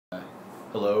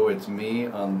Hello, it's me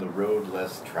on the road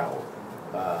less traveled.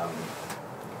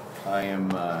 I am,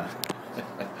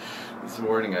 this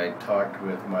morning I talked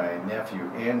with my nephew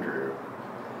Andrew,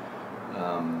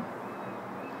 and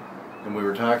we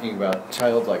were talking about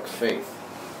childlike faith.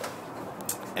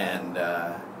 And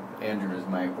Andrew is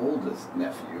my oldest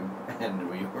nephew, and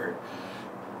we were,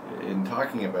 in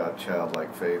talking about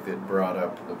childlike faith, it brought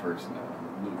up the person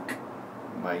of Luke,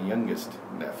 my youngest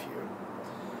nephew.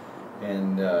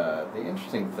 And the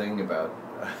interesting thing about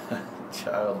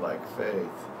childlike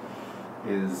faith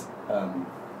is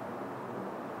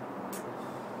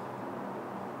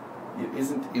it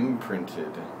isn't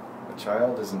imprinted. A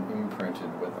child isn't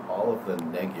imprinted with all of the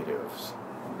negatives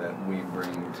that we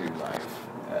bring to life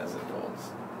as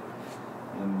adults.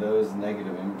 And those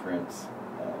negative imprints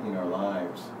in our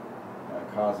lives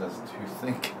cause us to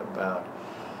think about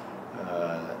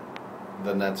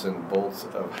the nuts and bolts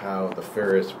of how the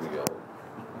Ferris wheel,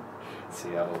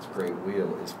 Seattle's great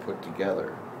wheel, is put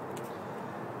together.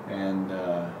 And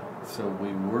so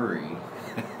we worry,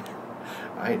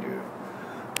 I do,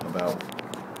 about,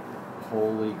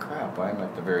 holy crap, I'm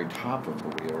at the very top of the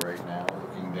wheel right now,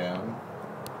 looking down.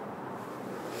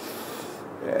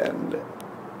 And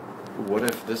what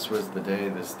if this was the day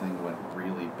this thing went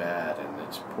really bad and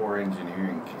its poor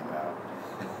engineering came out?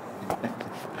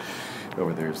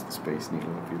 Over there's the Space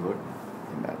Needle if you look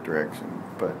in that direction.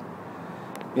 But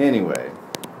anyway,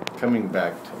 coming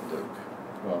back to Luke.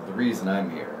 Well, the reason I'm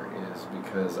here is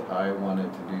because I wanted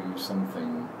to do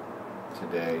something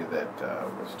today that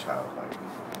was childlike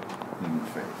in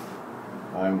faith.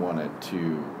 I wanted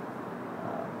to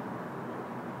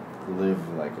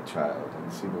live like a child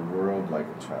and see the world like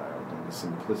a child and the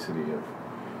simplicity of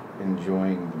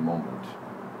enjoying the moment.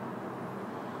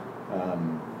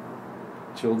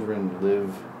 Children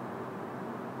live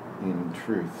in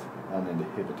truth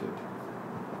uninhibited.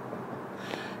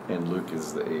 And Luke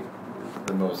is the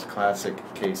most classic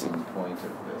case in point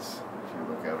of this. If you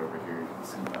look out over here, you can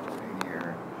see Melanie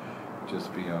here,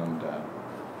 just beyond,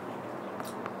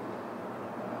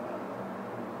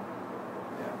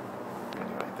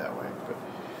 anyway, that way, but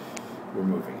we're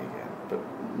moving again. But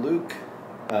Luke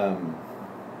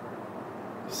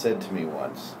said to me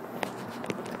once,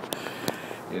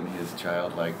 in his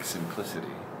childlike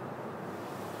simplicity,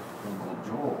 Uncle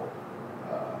Joel,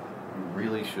 you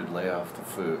really should lay off the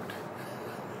food.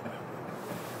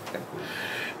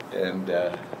 And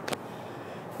that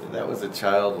was a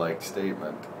childlike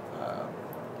statement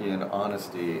in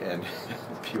honesty and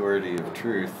purity of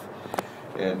truth.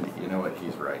 And you know what?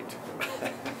 He's right.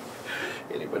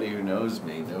 Anybody who knows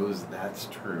me knows that's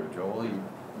true. Joel, you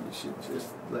should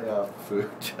just lay off the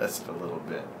food just a little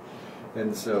bit.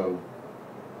 And so,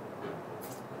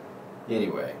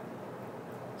 anyway,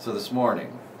 so this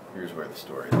morning, here's where the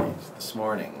story leads. This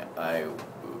morning,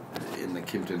 in the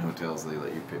Kimpton hotels, they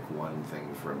let you pick one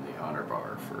thing from the honor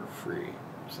bar for free,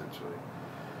 essentially.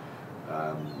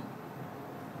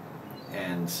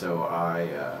 And so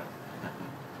I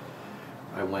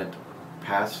went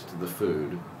past the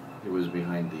food. It was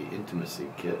behind the intimacy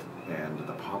kit and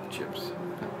the pop chips.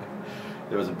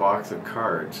 There was a box of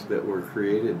cards that were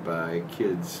created by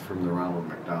kids from the Ronald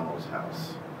McDonald's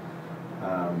house.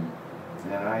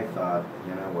 And I thought,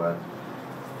 you know what,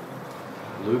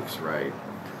 Luke's right.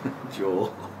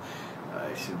 Joel,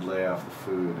 I should lay off the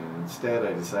food. And instead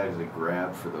I decided to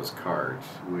grab for those cards,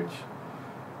 which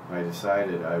I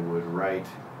decided I would write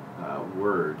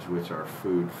words which are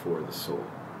food for the soul.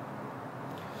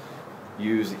 I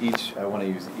want to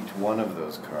use each one of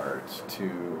those cards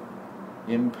to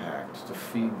impact, to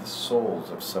feed the souls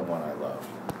of someone I love.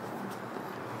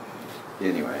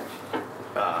 Anyway,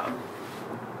 I'll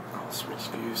switch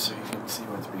views so you can see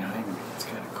what's behind me. It's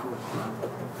kind of cool.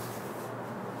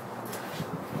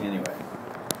 Anyway,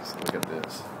 let's look at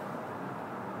this.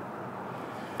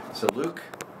 So Luke,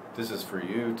 this is for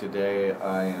you. Today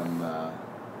I am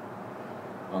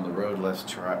on the road less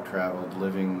traveled,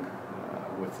 living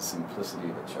with the simplicity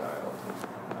of a child.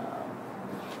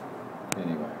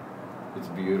 Anyway, it's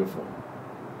beautiful.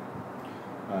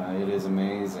 It is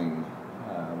amazing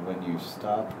when you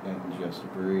stop and just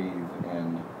breathe,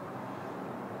 and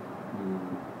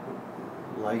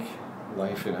like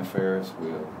life in a Ferris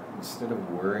wheel, instead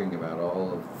of worrying about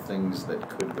all of the things that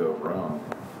could go wrong,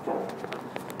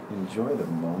 enjoy the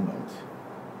moment.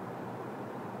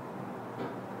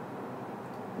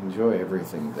 Enjoy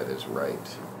everything that is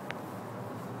right.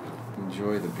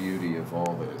 Enjoy the beauty of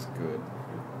all that is good.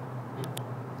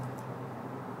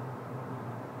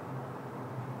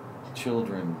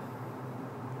 Children,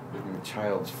 your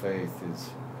child's faith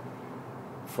is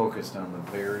focused on the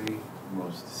very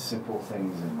most simple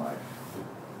things in life.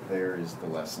 there is the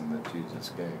lesson that Jesus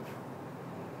gave.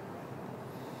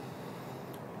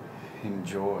 In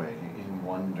joy, in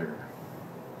wonder,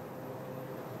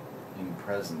 in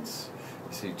presence.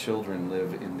 You see, children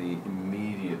live in the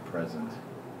immediate present.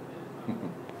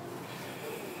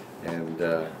 And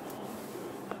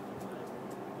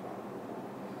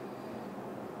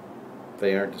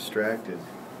they aren't distracted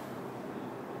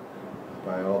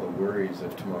by all the worries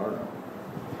of tomorrow.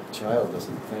 A child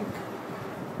doesn't think,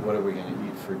 what are we going to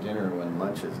eat for dinner when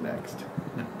lunch is next?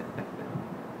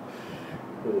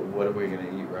 What are we going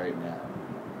to eat right now?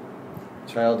 A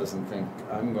child doesn't think,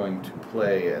 I'm going to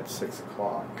play at 6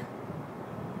 o'clock.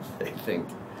 They think,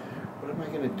 what am I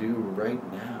going to do right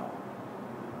now?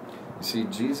 You see,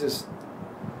 Jesus,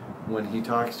 when he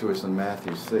talks to us in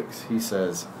Matthew 6, he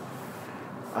says,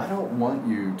 I don't want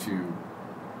you to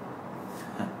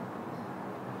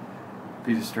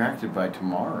be distracted by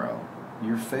tomorrow.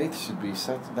 Your faith should be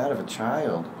such that of a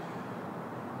child.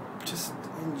 Just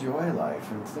enjoy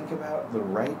life and think about the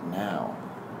right now.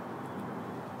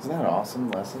 Isn't that an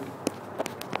awesome lesson?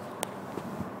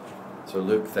 So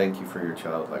Luke, thank you for your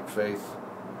childlike faith,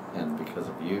 and because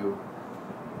of you,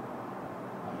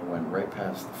 I went right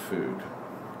past the food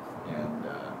and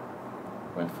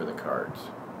went for the cards.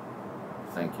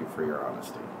 Thank you for your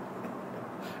honesty.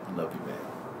 I love you, man.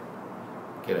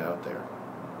 Get out there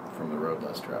from the road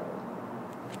less traveled.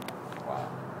 Wow.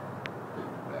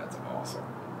 That's awesome.